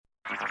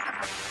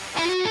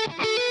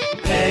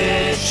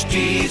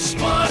HT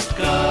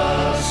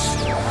Smartcast.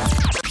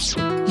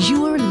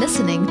 You are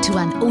listening to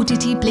an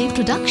OTTplay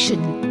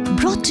production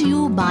brought to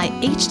you by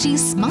HT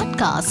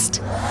Smartcast.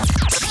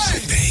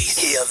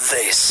 Hear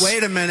this.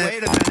 Wait a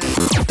minute.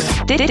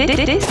 This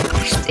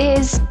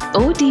is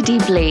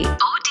OTTplay.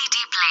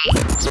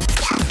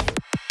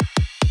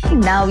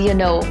 Now you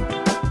know.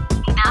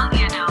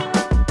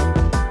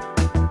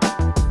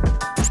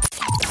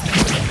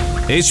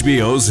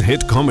 HBO's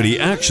hit comedy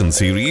action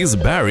series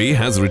Barry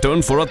has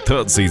returned for a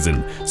third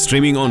season.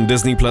 Streaming on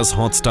Disney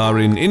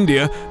Hotstar in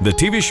India, the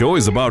TV show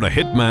is about a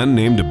hitman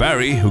named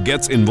Barry who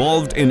gets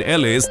involved in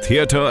LA's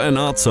theatre and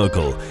art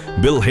circle.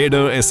 Bill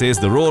Hader essays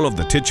the role of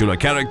the titular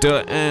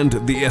character, and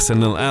the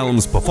SNL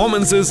alum's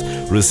performances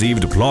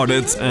received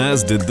plaudits,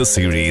 as did the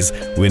series,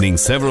 winning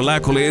several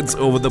accolades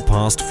over the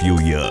past few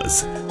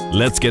years.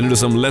 Let's get into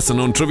some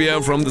lesser-known trivia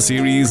from the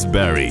series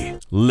Barry.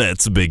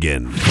 Let's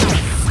begin.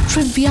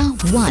 Trivia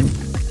 1.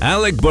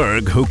 Alec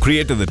Berg, who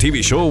created the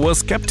TV show, was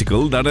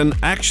skeptical that an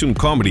action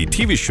comedy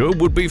TV show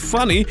would be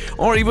funny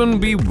or even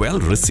be well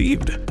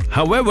received.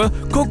 However,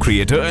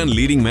 co-creator and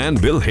leading man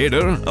Bill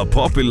Hader, a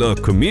popular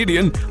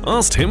comedian,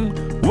 asked him,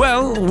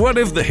 "Well, what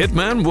if the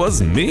hitman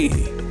was me?"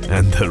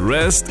 And the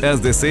rest, as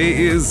they say,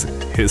 is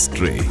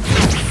history.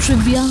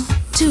 Trivia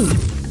 2.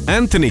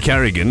 Anthony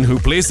Carrigan, who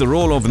plays the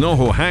role of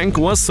NoHo Hank,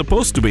 was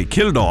supposed to be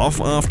killed off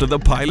after the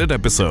pilot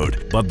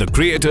episode, but the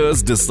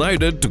creators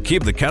decided to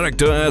keep the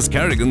character as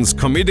Carrigan's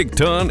comedic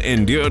turn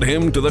endeared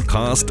him to the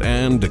cast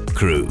and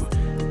crew.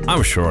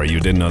 I'm sure you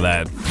didn't know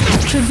that.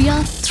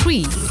 Trivia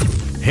 3.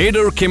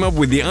 Hader came up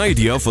with the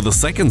idea for the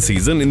second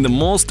season in the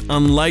most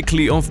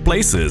unlikely of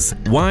places,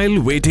 while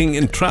waiting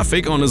in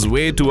traffic on his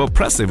way to a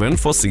press event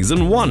for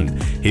season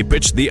 1. He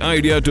pitched the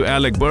idea to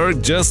Alec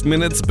Berg just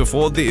minutes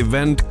before the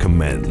event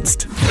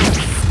commenced.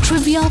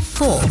 Trivia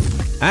 4.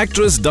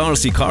 Actress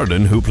D'Arcy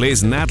Carden, who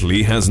plays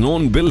Natalie, has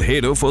known Bill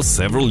Hader for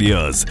several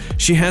years.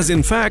 She has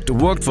in fact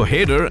worked for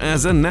Hader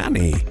as a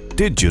nanny.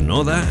 Did you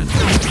know that?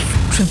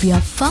 Trivia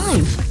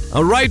 5.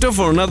 A writer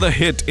for another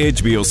hit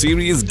HBO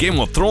series, Game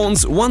of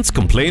Thrones, once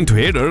complained to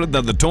Hader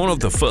that the tone of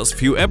the first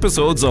few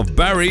episodes of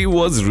Barry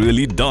was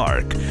really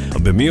dark. A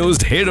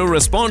bemused Hader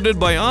responded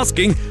by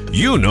asking,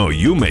 "You know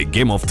you make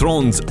Game of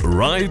Thrones,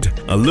 right?"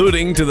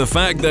 Alluding to the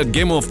fact that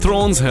Game of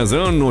Thrones has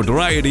earned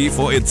notoriety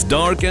for its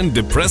dark and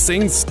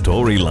depressing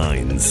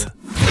storylines.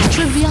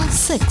 Trivia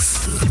 6.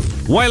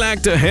 While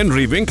actor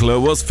Henry Winkler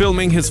was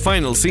filming his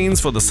final scenes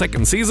for the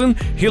second season,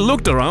 he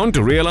looked around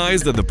to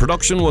realize that the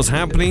production was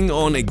happening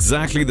on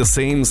exactly the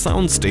same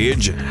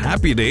soundstage.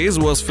 Happy Days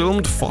was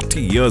filmed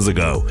 40 years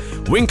ago.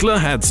 Winkler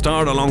had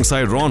starred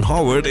alongside Ron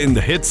Howard in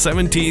the hit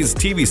 70s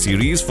TV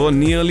series for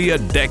nearly a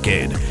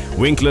decade.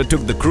 Winkler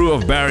took the crew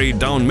of Barry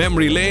down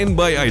memory lane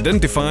by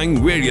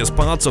identifying various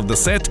parts of the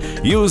set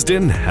used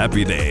in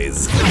Happy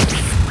Days.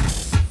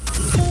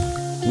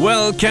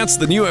 Well, catch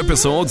the new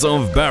episodes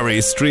of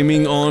Barry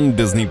streaming on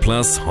Disney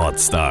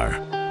Hotstar.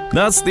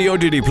 That's the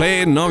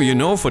OTTplay Now You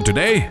Know for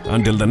today.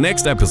 Until the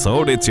next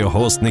episode, it's your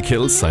host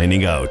Nikhil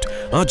signing out.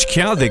 Aaj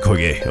kya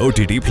dekhoge?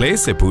 OTTplay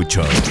se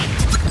poocho.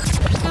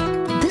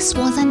 This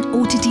was an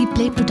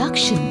OTTplay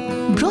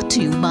production brought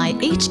to you by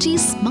HT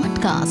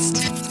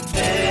Smartcast.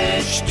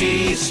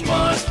 HT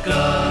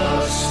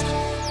Smartcast.